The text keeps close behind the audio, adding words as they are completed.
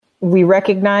We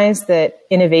recognize that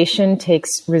innovation takes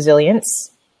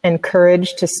resilience and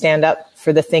courage to stand up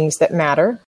for the things that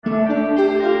matter.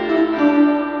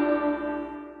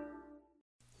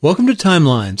 Welcome to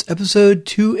Timelines, episode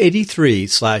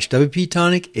 283/WP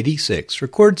Tonic 86,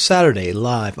 recorded Saturday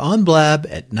live on Blab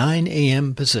at 9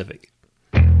 a.m. Pacific.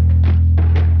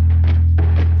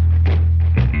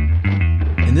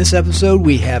 In this episode,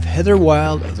 we have Heather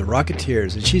Wild of the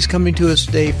Rocketeers, and she's coming to us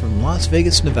today from Las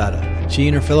Vegas, Nevada. She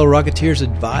and her fellow Rocketeers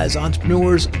advise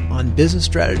entrepreneurs on business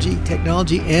strategy,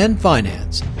 technology, and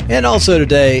finance. And also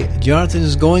today, Jonathan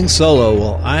is going solo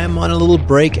while I am on a little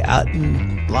break out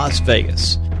in Las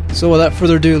Vegas. So without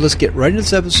further ado, let's get right into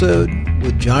this episode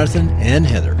with Jonathan and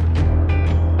Heather.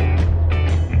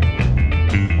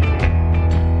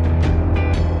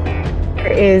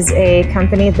 Is a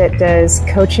company that does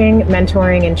coaching,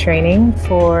 mentoring, and training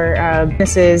for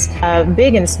businesses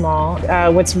big and small.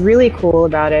 What's really cool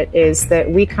about it is that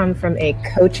we come from a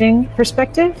coaching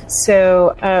perspective.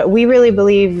 So we really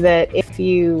believe that if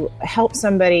you help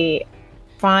somebody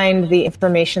find the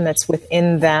information that's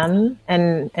within them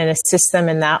and assist them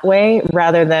in that way,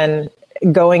 rather than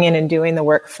going in and doing the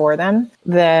work for them,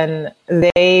 then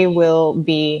they will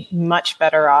be much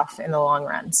better off in the long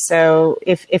run. So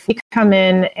if we come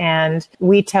in and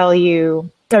we tell you,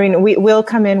 we'll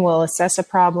come in, we'll assess a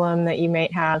problem that you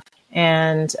might have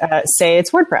and say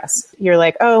it's WordPress. You're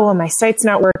like, oh, well, my site's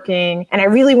not working and I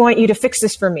really want you to fix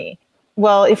this for me.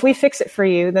 Well, if we fix it for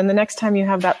you, then the next time you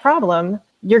have that problem,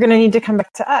 you're going to need to come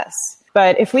back to us.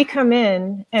 But if we come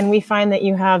in and we find that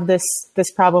you have this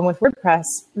problem with WordPress,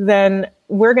 then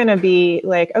we're going to be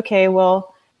like, okay,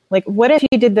 well, like, what if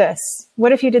you did this?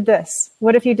 What if you did this?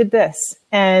 What if you did this?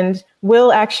 And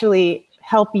we'll actually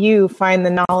help you find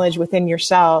the knowledge within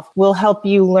yourself. We'll help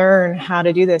you learn how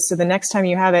to do this. So the next time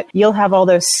you have it, you'll have all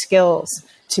those skills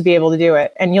to be able to do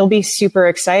it. And you'll be super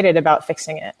excited about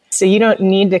fixing it. So you don't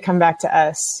need to come back to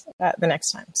us the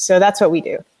next time. So that's what we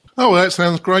do. Oh, well, that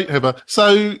sounds great, Heather.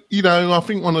 So, I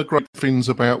think one of the great things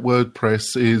about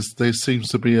WordPress is there seems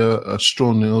to be a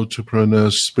strong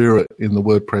entrepreneur spirit in the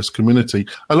WordPress community.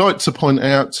 I like to point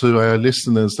out to our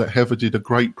listeners that Heather did a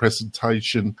great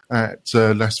presentation at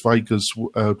Las Vegas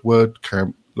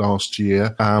WordCamp last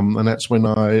year, and that's when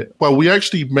we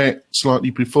actually met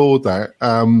slightly before that,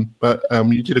 but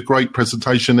you did a great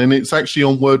presentation, and it's actually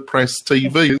on WordPress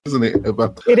TV, isn't it,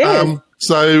 Heather? It is.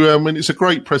 So, it's a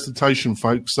great presentation,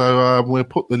 folks. So we'll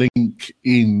put the link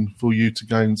in for you to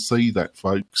go and see that,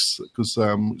 folks, because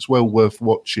it's well worth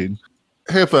watching.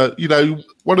 Heather,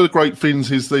 one of the great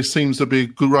things is there seems to be a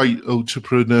great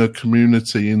entrepreneur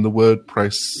community in the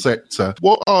WordPress sector.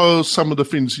 What are some of the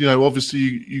things,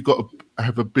 obviously you've got to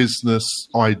have a business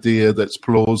idea that's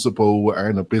plausible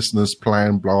and a business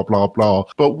plan, blah, blah, blah.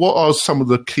 But what are some of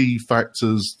the key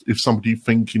factors if somebody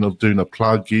thinking of doing a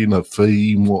plugin, a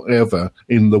theme, whatever,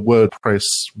 in the WordPress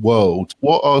world?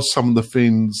 What are some of the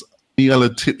things, any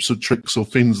other tips or tricks or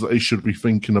things that they should be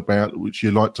thinking about, which you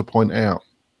like to point out?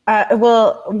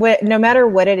 No matter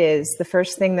what it is, the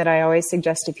first thing that I always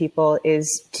suggest to people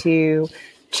is to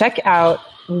check out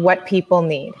what people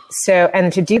need. So,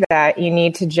 and to do that, you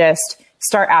need to just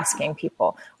start asking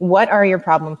people, what are your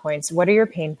problem points? What are your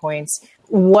pain points?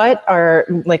 What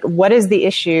is the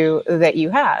issue that you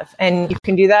have? And you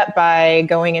can do that by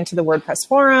going into the WordPress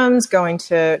forums, going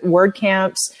to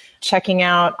WordCamps, checking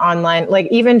out online,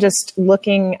 even just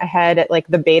looking ahead at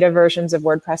the beta versions of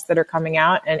WordPress that are coming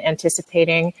out and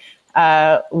anticipating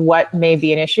what may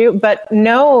be an issue. But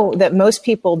know that most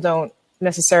people don't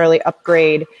necessarily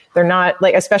upgrade. They're not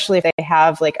especially if they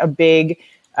have a big,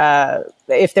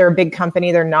 if they're a big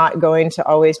company, they're not going to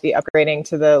always be upgrading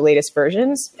to the latest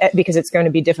versions because it's going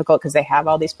to be difficult because they have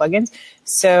all these plugins.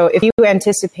 So if you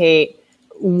anticipate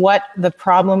what the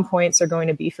problem points are going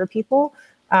to be for people,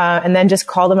 and then just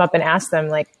call them up and ask them,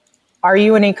 are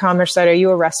you an e-commerce site? Are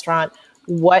you a restaurant?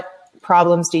 What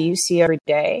problems do you see every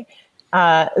day?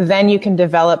 Then you can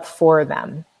develop for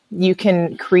them. You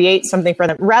can create something for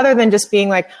them rather than just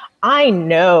being I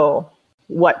know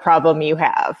what problem you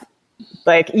have.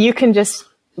 You can just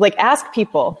ask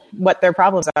people what their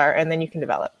problems are, and then you can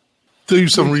develop. Do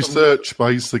some research,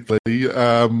 basically.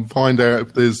 Find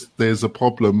out if there's a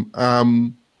problem.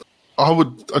 I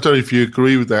don't know if you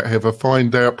agree with that, Heather.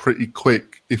 Find out pretty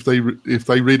quick if they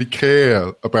really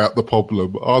care about the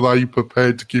problem. Are they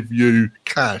prepared to give you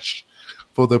cash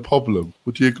for their problem?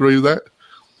 Would you agree with that?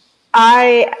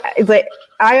 I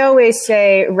always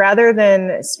say, rather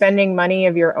than spending money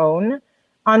of your own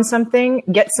on something,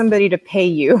 get somebody to pay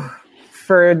you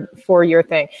for your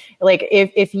thing.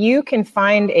 If you can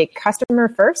find a customer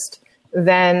first,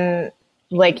 then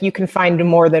you can find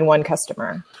more than one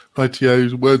customer.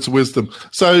 Radio words of wisdom.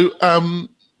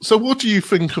 So what do you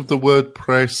think of the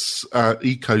WordPress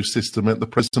ecosystem at the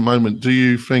present moment? Do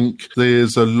you think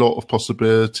there's a lot of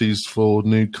possibilities for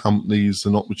new companies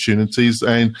and opportunities,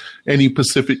 and any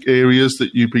specific areas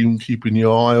that you've been keeping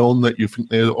your eye on that you think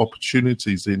there are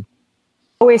opportunities in?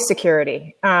 Always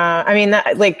security.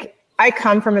 I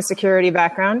come from a security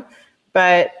background,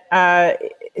 but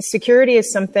security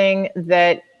is something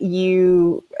that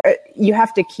you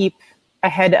have to keep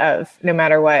ahead of no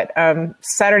matter what.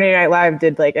 Saturday Night Live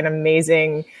did like an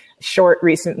amazing short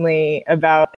recently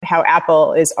about how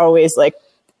Apple is always like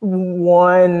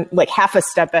half a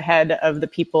step ahead of the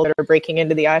people that are breaking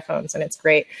into the iPhones, and it's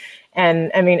great.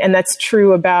 And and that's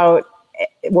true about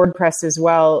WordPress as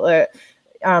well.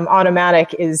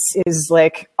 Automatic is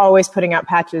like always putting out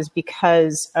patches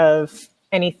because of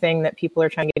anything that people are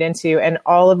trying to get into, and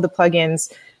all of the plugins,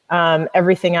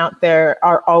 everything out there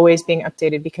are always being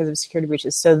updated because of security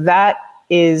breaches. So that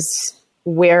is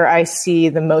where I see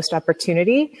the most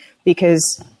opportunity,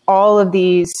 because all of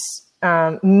these,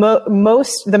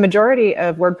 the majority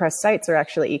of WordPress sites are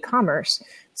actually e-commerce.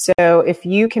 So if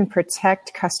you can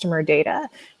protect customer data,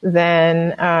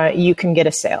 then you can get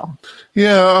a sale.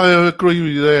 Yeah, I agree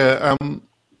with you there.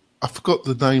 I forgot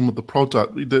the name of the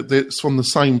product. It's from the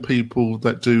same people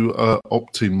that do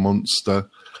Opt-in Monster.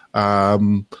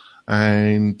 And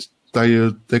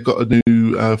they've got a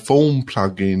new form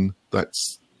plugin that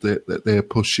they're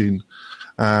pushing.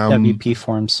 WP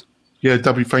Forms. Yeah,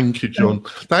 thank you, John.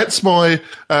 That's my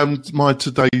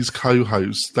today's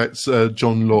co-host. That's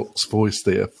John Locke's voice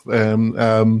there.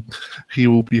 He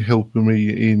will be helping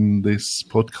me in this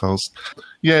podcast.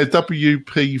 Yeah,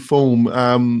 WP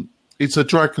Form. It's a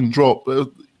drag and drop.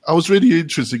 I was really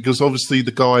interested because obviously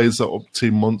the guys at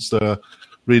Opt-in Monster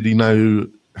really know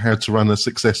how to run a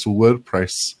successful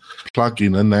WordPress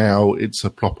plugin, and now it's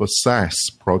a proper SaaS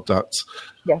product.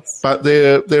 Yes. But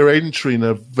they're entering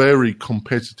a very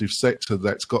competitive sector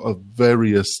that's got a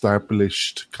very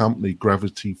established company,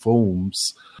 Gravity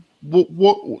Forms.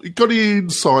 What got any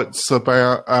insights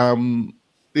about?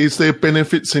 Is there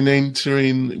benefits in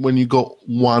entering when you got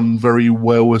one very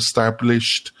well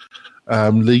established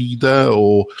leader,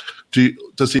 or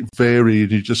does it vary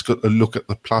and you just got to look at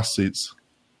the pluses?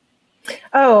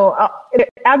 Oh,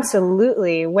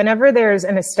 absolutely. Whenever there's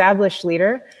an established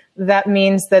leader, that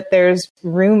means that there's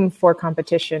room for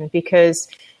competition, because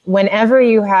whenever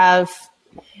you have,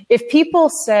 if people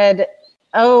said,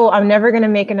 oh, I'm never going to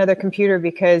make another computer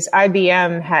because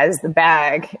IBM has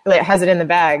it in the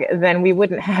bag, then we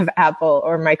wouldn't have Apple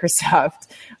or Microsoft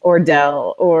or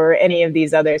Dell or any of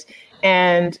these others.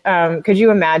 And could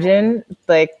you imagine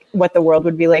like what the world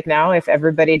would be like now if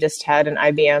everybody just had an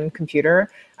IBM computer?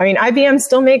 I mean, IBM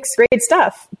still makes great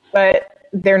stuff, but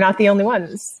they're not the only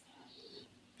ones.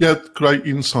 Yeah, great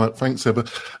insight. Thanks, Heather.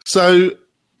 So,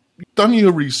 you've done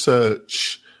your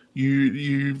research.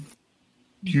 You've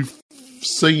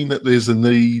seen that there's a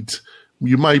need.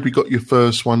 You maybe got your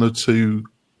first one or two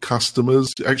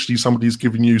customers. Actually, somebody's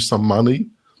giving you some money.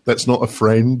 That's not a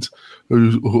friend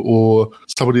or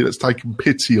somebody that's taking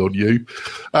pity on you.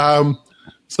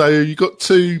 So you got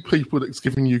two people that's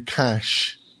giving you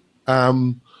cash.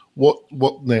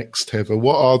 What next, Heather?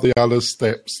 What are the other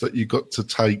steps that you got to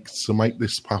take to make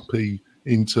this puppy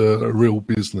into a real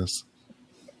business?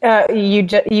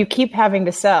 You keep having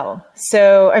to sell.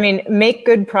 So, I mean, make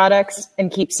good products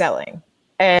and keep selling.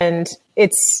 And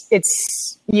it's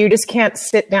you just can't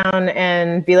sit down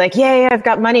and be like, yay, I've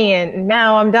got money and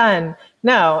now I'm done.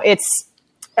 No, it's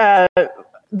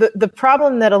the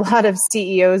problem that a lot of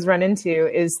CEOs run into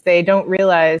is they don't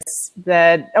realize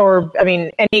that, or I mean,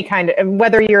 any kind of,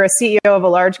 whether you're a CEO of a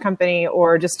large company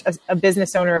or just a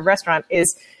business owner of a restaurant,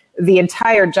 is the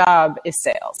entire job is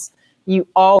sales. You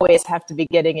always have to be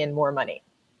getting in more money.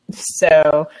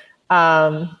 So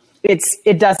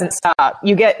it doesn't stop.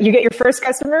 You get your first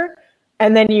customer,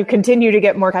 and then you continue to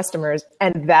get more customers,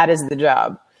 and that is the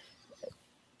job.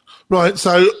 Right.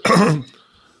 So,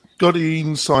 got any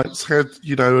insights? A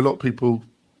lot of people.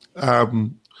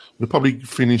 We'll probably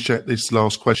finish at this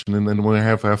last question, and then we'll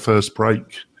have our first break,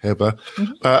 Heather.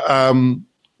 Mm-hmm.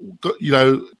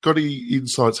 Got any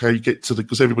insights how you get to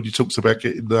because everybody talks about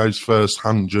getting those first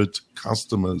 100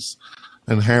 customers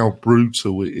and how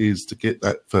brutal it is to get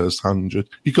that first 100.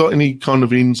 You got any kind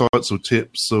of insights or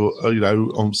tips or,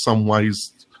 on some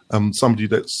ways somebody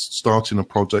that's starting a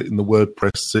project in the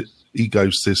WordPress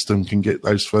ecosystem can get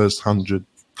those first 100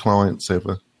 clients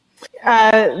ever?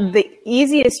 The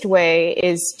easiest way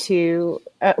is to,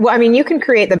 you can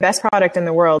create the best product in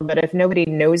the world, but if nobody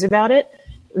knows about it,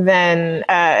 then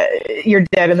you're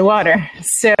dead in the water.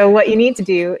 So what you need to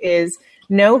do is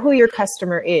know who your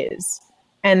customer is,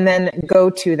 and then go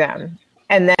to them,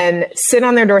 and then sit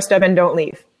on their doorstep and don't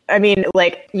leave. I mean,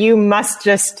 like, you must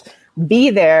just be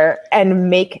there and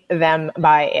make them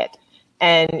buy it.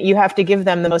 And you have to give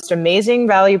them the most amazing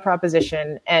value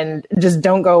proposition and just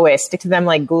don't go away. Stick to them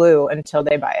like glue until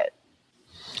they buy it.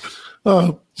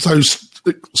 So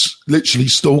literally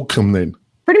stalk them then.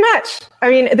 Pretty much. I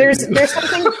mean, there's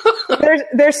something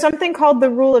there's something called the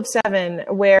rule of 7,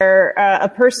 where a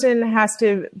person has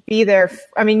to be there.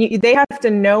 I mean, they have to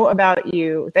know about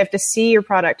you. They have to see your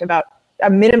product about a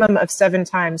minimum of 7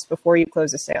 times before you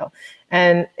close a sale.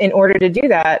 And in order to do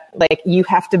that, like, you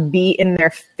have to be in their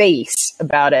face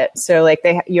about it. So like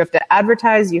you have to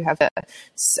advertise, you have to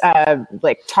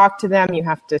like talk to them, you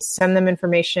have to send them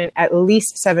information at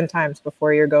least 7 times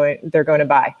before they're going to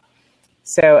buy.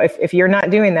 So if you're not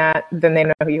doing that, then they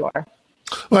know who you are.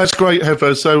 Well, that's great,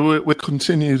 Heather. So we'll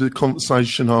continue the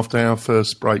conversation after our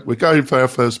first break. We're going for our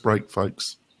first break,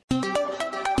 folks.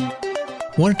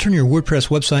 Want to turn your WordPress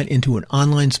website into an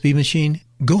online speed machine?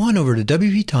 Go on over to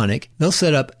WP Tonic. They'll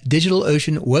set up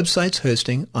DigitalOcean websites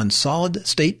hosting on solid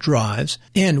state drives.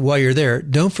 And while you're there,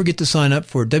 don't forget to sign up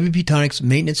for WP Tonic's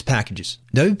maintenance packages.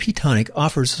 WP Tonic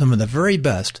offers some of the very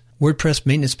best WordPress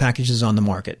maintenance packages on the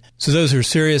market. So those who are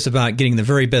serious about getting the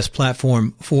very best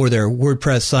platform for their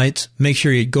WordPress sites, make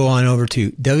sure you go on over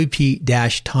to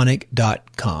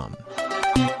wp-tonic.com.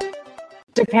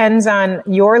 Depends on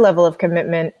your level of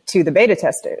commitment to the beta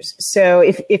testers. So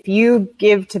if you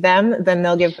give to them, then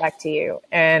they'll give back to you.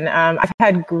 And I've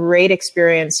had great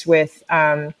experience with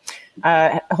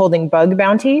holding bug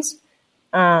bounties.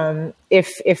 And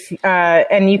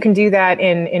you can do that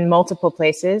in multiple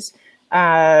places.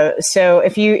 So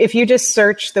if you just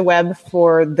search the web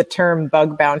for the term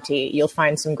bug bounty, you'll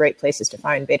find some great places to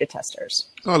find beta testers.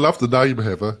 I love the name,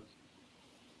 Heather.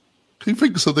 Who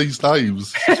thinks of these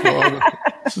names?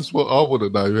 This is what I want to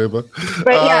know, Heather.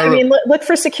 But yeah, I mean, look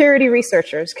for security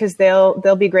researchers, because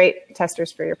they'll be great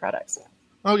testers for your products.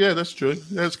 Oh yeah, that's true.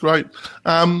 That's great.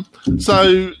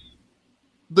 So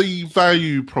the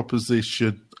value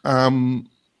proposition.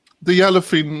 The other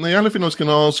thing I was going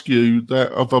to ask you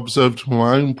that I've observed from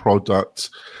my own product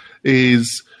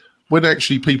is when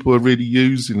actually people are really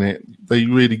using it, they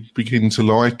really begin to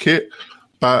like it.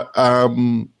 But I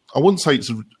wouldn't say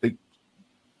it's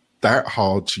that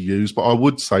hard to use, but I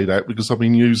would say that because I've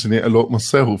been using it a lot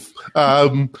myself.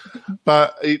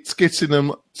 But it's getting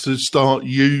them to start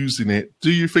using it. Do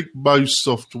you think most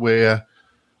software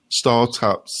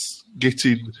startups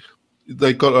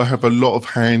they've got to have a lot of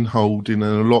hand-holding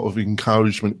and a lot of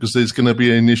encouragement, because there's going to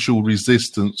be initial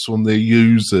resistance from their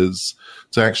users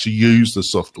to actually use the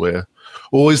software?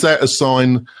 Or is that a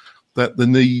sign that the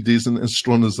need isn't as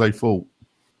strong as they thought?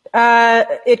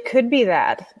 It could be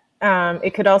that.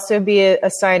 It could also be a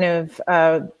sign of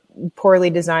poorly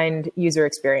designed user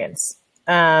experience.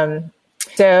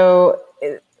 So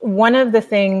one of the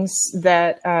things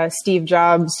that Steve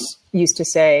Jobs used to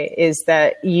say is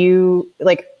that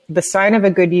the sign of a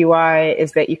good UI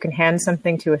is that you can hand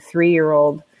something to a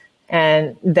 3-year-old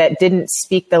and that didn't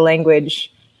speak the language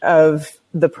of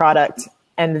the product,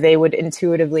 and they would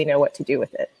intuitively know what to do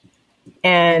with it.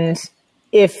 And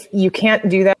if you can't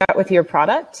do that with your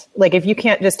product, like if you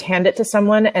can't just hand it to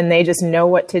someone and they just know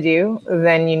what to do,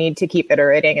 then you need to keep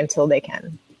iterating until they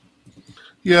can.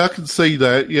 Yeah, I can see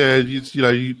that. Yeah, it's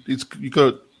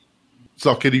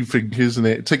like anything, isn't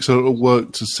it? It takes a lot of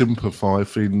work to simplify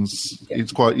things. Yeah.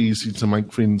 It's quite easy to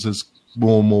make things as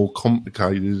more and more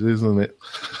complicated, isn't it?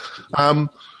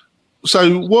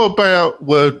 So what about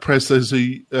WordPress?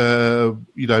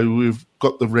 We've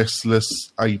got the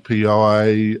RESTless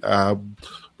API.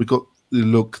 We've got the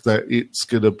look that it's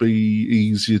going to be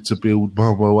easier to build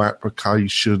mobile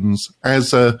applications.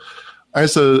 As a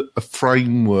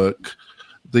framework,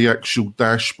 the actual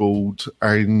dashboard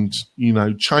and,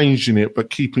 changing it, but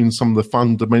keeping some of the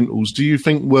fundamentals. Do you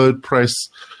think WordPress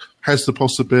has the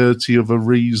possibility of a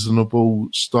reasonable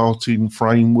starting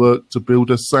framework to build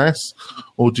a SaaS,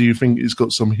 or do you think it's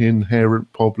got some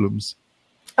inherent problems?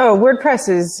 Oh, WordPress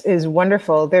is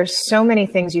wonderful. There's so many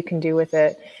things you can do with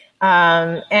it.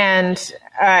 And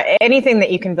anything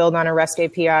that you can build on a REST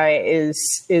API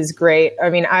is great. I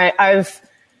mean, I've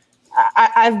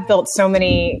built so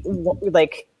many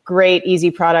great,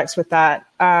 easy products with that.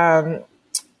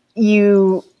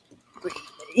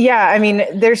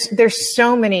 There's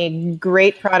so many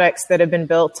great products that have been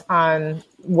built on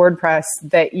WordPress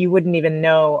that you wouldn't even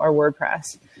know are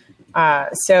WordPress.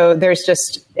 So there's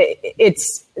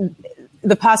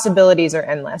the possibilities are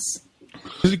endless.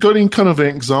 Has it got any kind of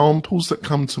examples that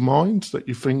come to mind that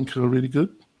you think are really good?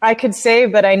 I could say,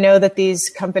 but I know that these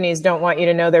companies don't want you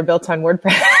to know they're built on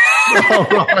WordPress.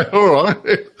 All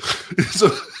right.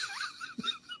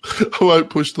 I won't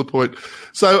push the point.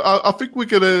 So I think we're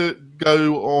going to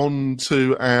go on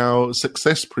to our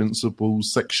success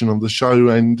principles section of the show,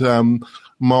 and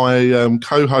my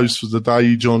co-host for the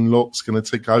day, John Locke's going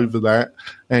to take over that,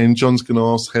 and John's going to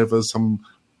ask Heather some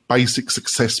basic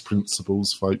success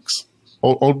principles, folks.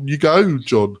 On you go,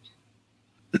 John.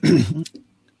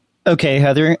 Okay,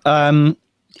 Heather.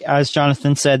 As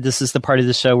Jonathan said, this is the part of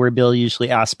the show where Bill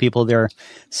usually asks people their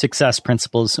success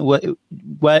principles.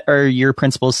 What are your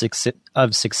principles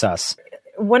of success?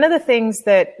 One of the things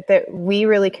that we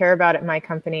really care about at my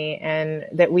company and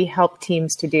that we help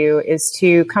teams to do is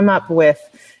to come up with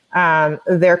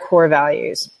their core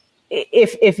values.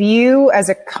 If you as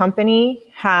a company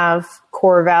have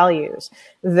core values,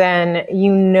 then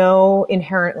you know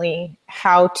inherently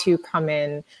how to come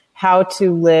in, how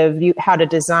to live, how to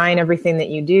design everything that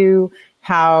you do,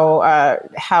 how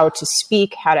to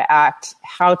speak, how to act,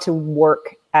 how to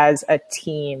work as a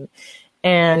team.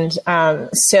 And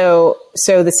so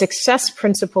the success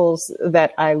principles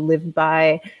that I live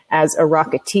by as a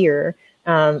Rocketeer,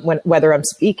 whether I'm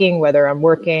speaking, whether I'm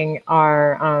working,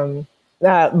 are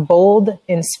bold,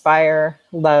 inspire,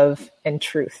 love, and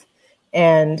truth.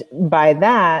 And by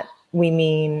that, we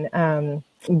mean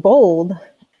bold.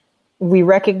 We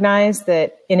recognize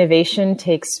that innovation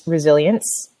takes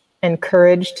resilience and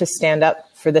courage to stand up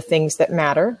for the things that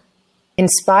matter.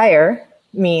 Inspire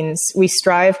means we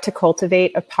strive to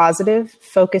cultivate a positive,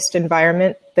 focused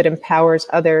environment that empowers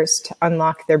others to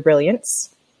unlock their brilliance.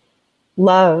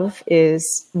 Love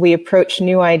is we approach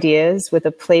new ideas with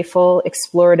a playful,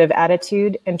 explorative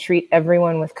attitude and treat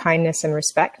everyone with kindness and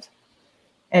respect.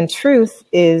 And truth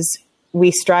is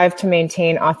we strive to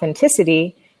maintain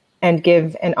authenticity and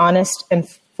give an honest and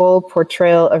full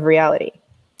portrayal of reality.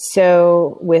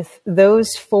 So with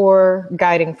those 4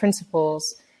 guiding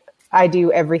principles, I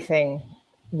do everything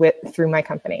through my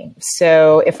company.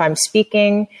 So if I'm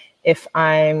speaking, if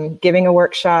I'm giving a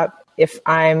workshop, if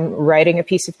I'm writing a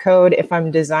piece of code, if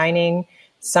I'm designing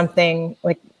something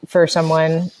like for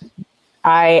someone,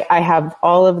 I have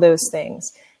all of those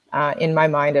things in my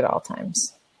mind at all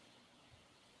times.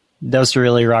 Those are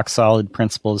really rock solid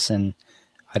principles, and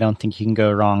I don't think you can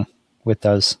go wrong with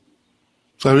those.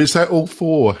 So is that all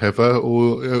 4, Heather,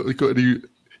 or you got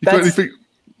anything?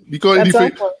 You got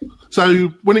anything? So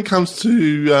when it comes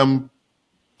to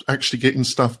actually getting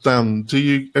stuff done,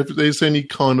 there's any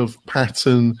kind of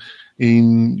pattern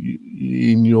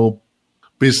in your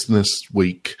business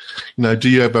week? Do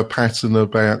you have a pattern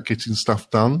about getting stuff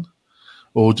done,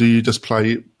 or do you just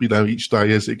play it, each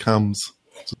day as it comes?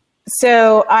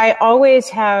 So I always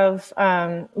have,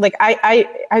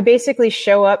 I basically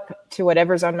show up to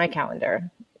whatever's on my calendar,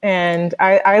 and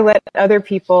I let other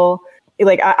people,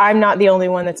 I'm not the only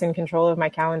one that's in control of my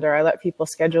calendar. I let people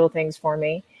schedule things for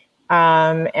me.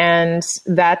 And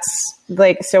that's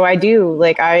so I do,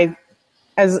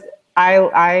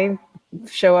 I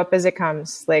show up as it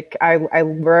comes. I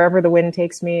wherever the wind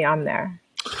takes me, I'm there.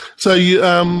 So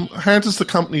how does the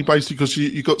company basically, because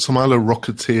you got some other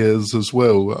Rocketeers as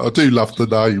well. I do love the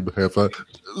name, Heather.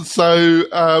 So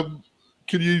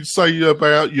can you say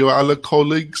about your other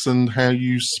colleagues and how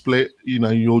you split,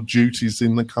 your duties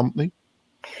in the company?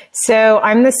 So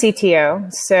I'm the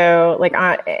CTO. So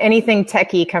anything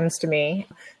techie comes to me.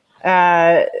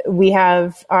 We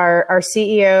have our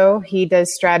CEO. He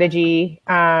does strategy.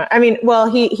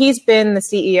 He's been the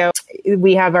CEO.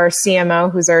 We have our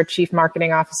CMO, who's our chief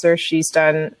marketing officer. She's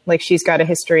got a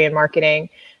history in marketing.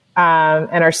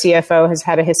 And our CFO has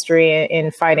had a history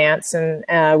in finance.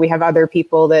 And we have other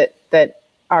people that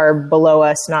are below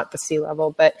us, not the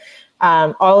C-level, but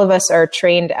all of us are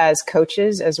trained as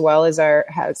coaches as well as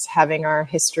having our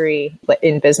history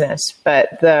in business.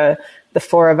 But the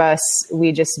 4 of us,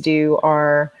 we just do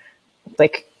our,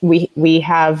 we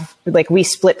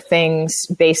split things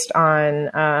based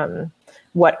on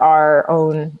what our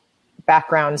own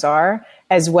backgrounds are,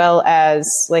 as well as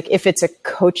if it's a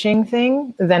coaching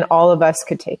thing, then all of us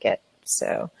could take it.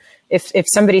 So if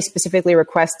somebody specifically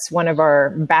requests one of our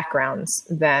backgrounds,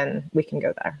 then we can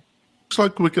go there. Looks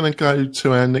like we're going to go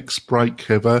to our next break,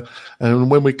 Heather.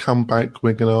 And when we come back,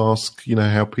 we're going to ask,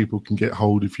 how people can get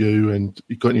hold of you, and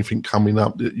you got anything coming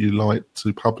up that you like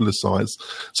to publicise.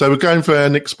 So we're going for our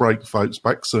next break, folks.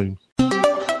 Back soon.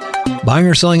 Buying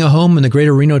or selling a home in the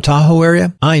greater Reno Tahoe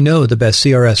area? I know the best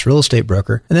CRS real estate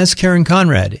broker, and that's Karen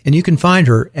Conrad. And you can find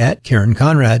her at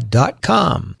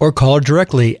KarenConrad.com or call her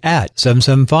directly at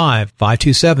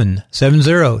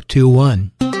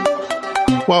 775-527-7021.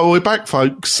 Well, we're back,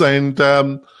 folks, and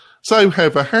So,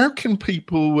 Heather, how can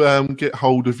people get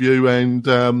hold of you? And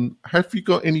have you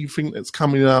got anything that's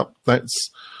coming up that's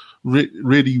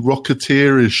really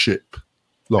rocketeership?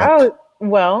 Oh,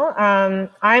 well,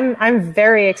 I'm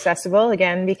very accessible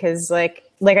again because,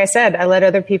 like I said, I let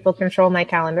other people control my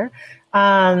calendar.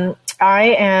 I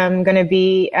am going to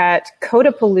be at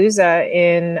Codapalooza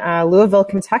in Louisville,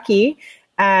 Kentucky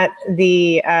at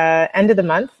the end of the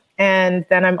month. And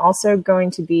then I'm also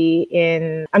going to be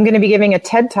giving a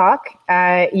TED Talk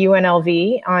at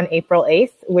UNLV on April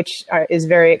 8th, which is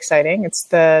very exciting. It's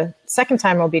the second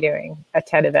time I'll be doing a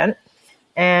TED event.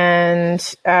 And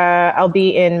I'll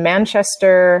be in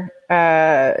Manchester,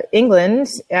 England,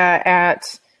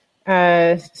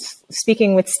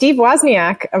 speaking with Steve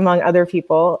Wozniak, among other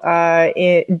people,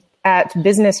 at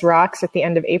Business Rocks at the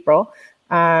end of April.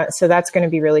 So that's going to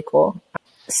be really cool.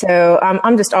 So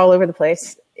I'm just all over the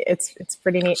place. It's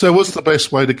pretty neat. So what's the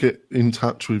best way to get in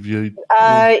touch with you?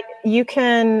 You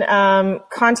can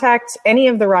contact any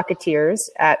of the Rocketeers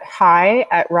at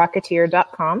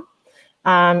hi@rocketeer.com.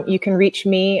 You can reach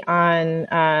me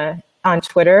on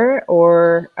Twitter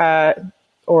or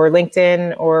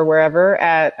LinkedIn or wherever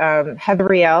at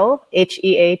Heathriel,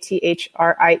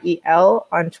 Heathriel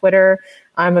on Twitter.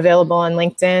 I'm available on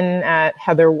LinkedIn at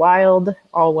Heather Wild,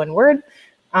 all one word.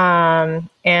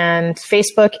 And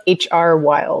Facebook, HR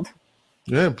Wild.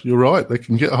 Yeah, you're right. They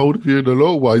can get a hold of you in a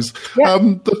lot of ways. Yeah.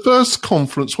 The first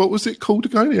conference, what was it called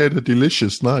again? It had a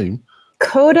delicious name.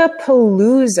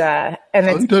 Codapalooza.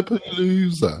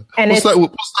 Codapalooza. What's that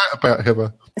about,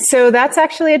 Heather? So that's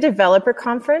actually a developer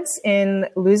conference in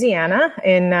Louisiana,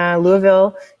 in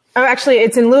Louisville. Oh, actually,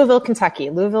 it's in Louisville, Kentucky.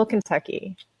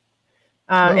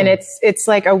 And it's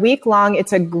like a week long.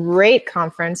 It's a great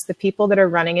conference. The people that are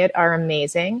running it are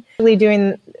amazing. Really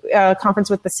doing a conference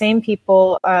with the same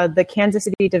people, the Kansas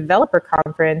City Developer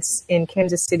Conference in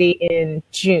Kansas City in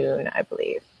June, I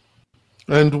believe.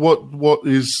 And what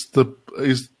is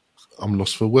I'm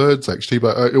lost for words actually,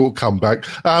 but it will come back.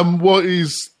 What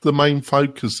is the main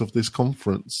focus of this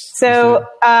conference? So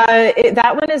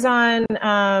that one is on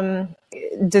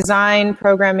design,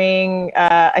 programming,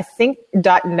 I think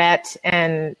 .NET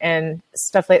and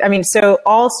stuff like. I mean, so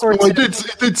all sorts. Well,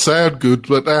 it did sound good,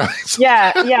 but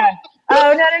yeah.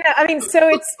 Oh no! I mean,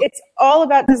 so it's all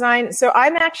about design. So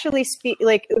I'm actually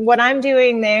what I'm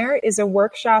doing there is a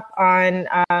workshop on.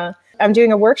 I'm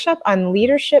doing a workshop on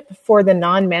leadership for the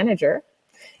non-manager,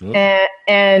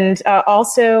 and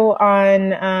also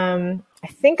on. I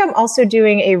think I'm also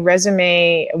doing a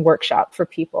resume workshop for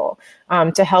people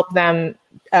to help them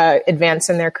advance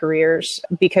in their careers,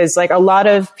 because like a lot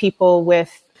of people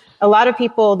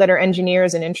that are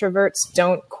engineers and introverts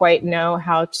don't quite know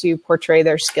how to portray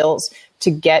their skills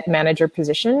to get manager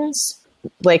positions.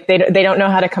 Like they don't know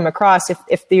how to come across.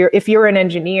 If you're an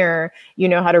engineer, you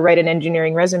know how to write an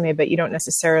engineering resume, but you don't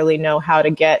necessarily know how to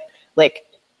get like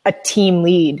a team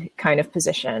lead kind of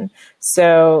position.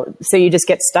 So you just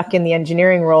get stuck in the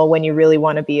engineering role when you really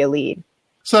want to be a lead.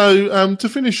 So to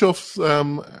finish off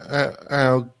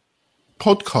our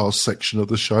podcast section of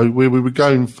the show, where we were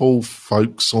going full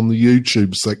folks on the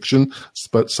YouTube section,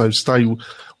 but so stay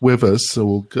with us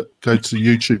or go to the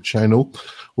YouTube channel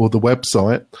or the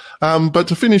website. But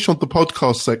to finish on the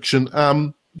podcast section,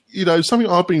 something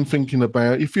I've been thinking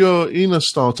about, if you're in a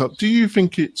startup, do you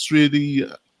think it's really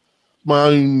my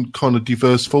own kind of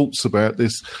diverse thoughts about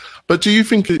this, but do you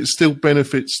think it still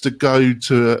benefits to go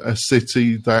to a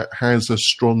city that has a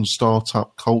strong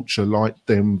startup culture like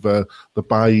Denver, the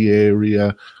Bay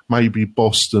Area, maybe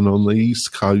Boston on the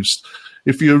East Coast?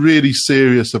 If you're really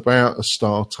serious about a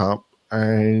startup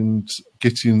and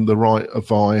getting the right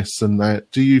advice and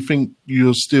that, do you think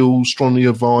you're still strongly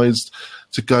advised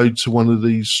to go to one of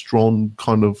these strong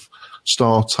kind of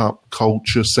startup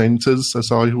culture centers,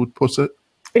 as I would put it?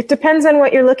 It depends on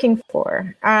what you're looking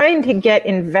for. Trying to get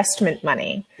investment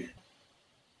money,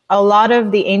 a lot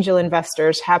of the angel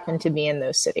investors happen to be in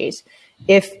those cities.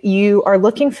 If you are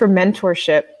looking for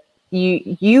mentorship,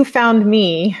 you found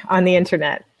me on the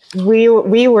internet.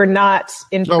 We were not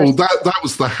in. Oh, that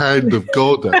was the hand of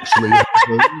God, actually.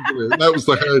 That was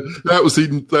the hand.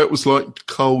 That was like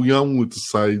Carl Jung would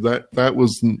say. That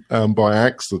wasn't by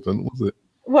accident, was it?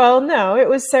 Well, no, it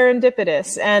was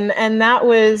serendipitous, and that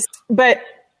was. But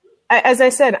as I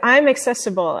said, I'm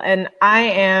accessible, and I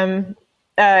am,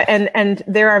 and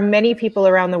there are many people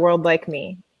around the world like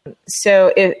me.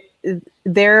 So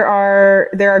there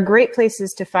are great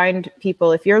places to find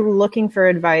people. If you're looking for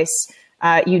advice,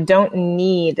 you don't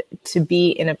need to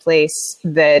be in a place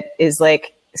that is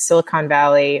like Silicon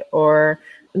Valley or,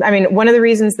 I mean, one of the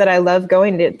reasons that I love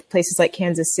going to places like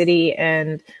Kansas City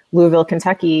and Louisville,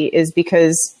 Kentucky is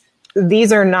because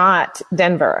These are not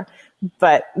Denver,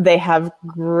 but they have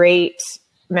great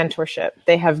mentorship.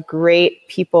 They have great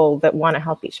people that want to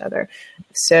help each other.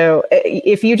 So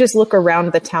if you just look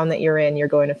around the town that you're in, you're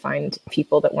going to find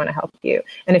people that want to help you.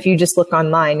 And if you just look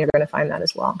online, you're going to find that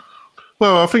as well.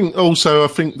 Well, I think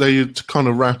they, to kind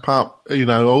of wrap up, I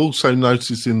also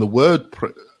noticed in the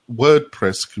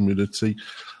WordPress community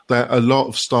that a lot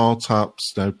of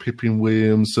startups, Pippin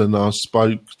Williams, and I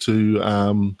spoke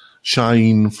to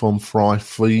Shane from Fry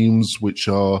Themes, which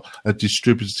are a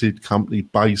distributed company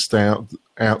based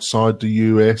outside the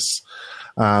US.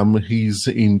 He's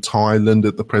in Thailand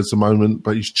at the present moment,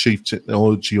 but his chief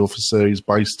technology officer is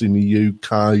based in the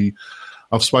UK.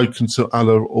 I've spoken to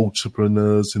other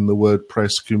entrepreneurs in the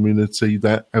WordPress community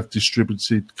that have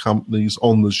distributed companies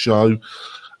on the show.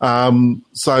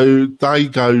 So they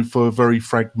go for a very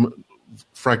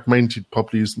fragmented,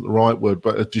 probably isn't the right word,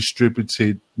 but a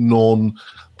distributed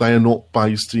they are not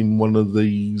based in one of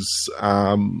these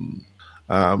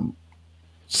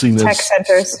tech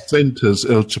centers,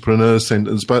 entrepreneur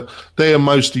centers, but they are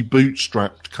mostly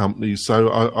bootstrapped companies. So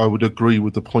I would agree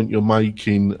with the point you're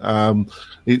making.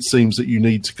 It seems that you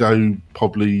need to go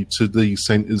probably to these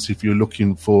centers if you're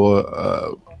looking for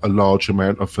a large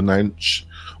amount of finance.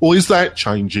 Or is that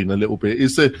changing a little bit?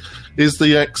 Is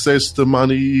the access to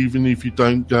money, even if you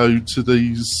don't go to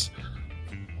these,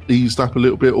 eased up a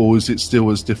little bit, or is it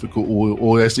still as difficult,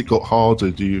 or has it got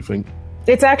harder, do you think?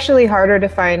 It's actually harder to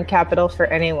find capital for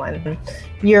anyone.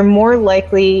 You're more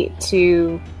likely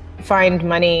to find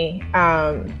money.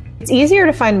 It's easier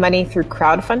to find money through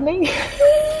crowdfunding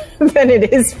than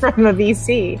it is from a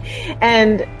VC.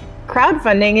 And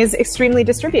crowdfunding is extremely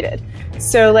distributed.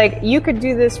 So you could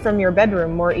do this from your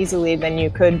bedroom more easily than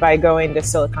you could by going to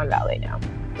Silicon Valley now.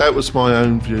 That was my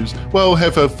own views. Well,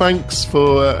 Heather, thanks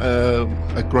for a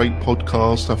great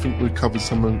podcast. I think we covered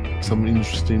some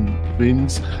interesting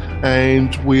things,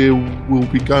 and we'll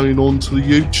be going on to the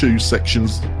YouTube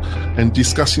sections and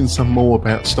discussing some more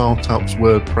about startups,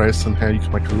 WordPress, and how you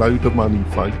can make a load of money,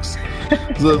 folks.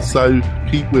 So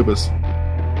keep with us.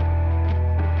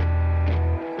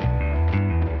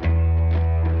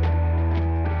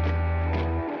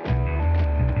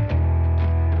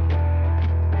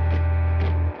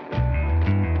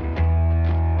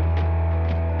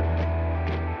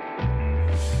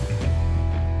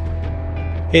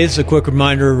 Hey, this is a quick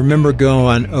reminder. Remember, go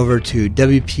on over to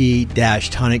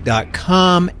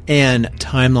wp-tonic.com and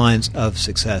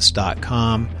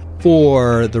timelinesofsuccess.com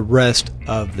for the rest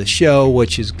of the show,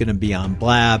 which is going to be on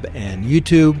Blab and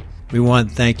YouTube. We want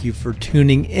to thank you for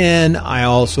tuning in. I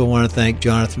also want to thank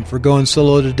Jonathan for going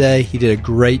solo today. He did a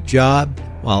great job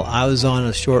while I was on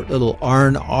a short little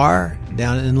R&R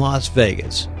down in Las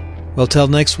Vegas. Well, till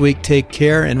next week, take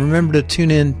care, and remember to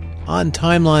tune in on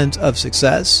Timelines of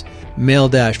Success,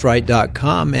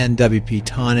 mail-right.com, and WP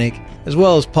Tonic, as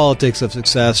well as Politics of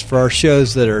Success for our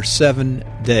shows that are 7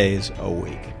 days a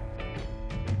week.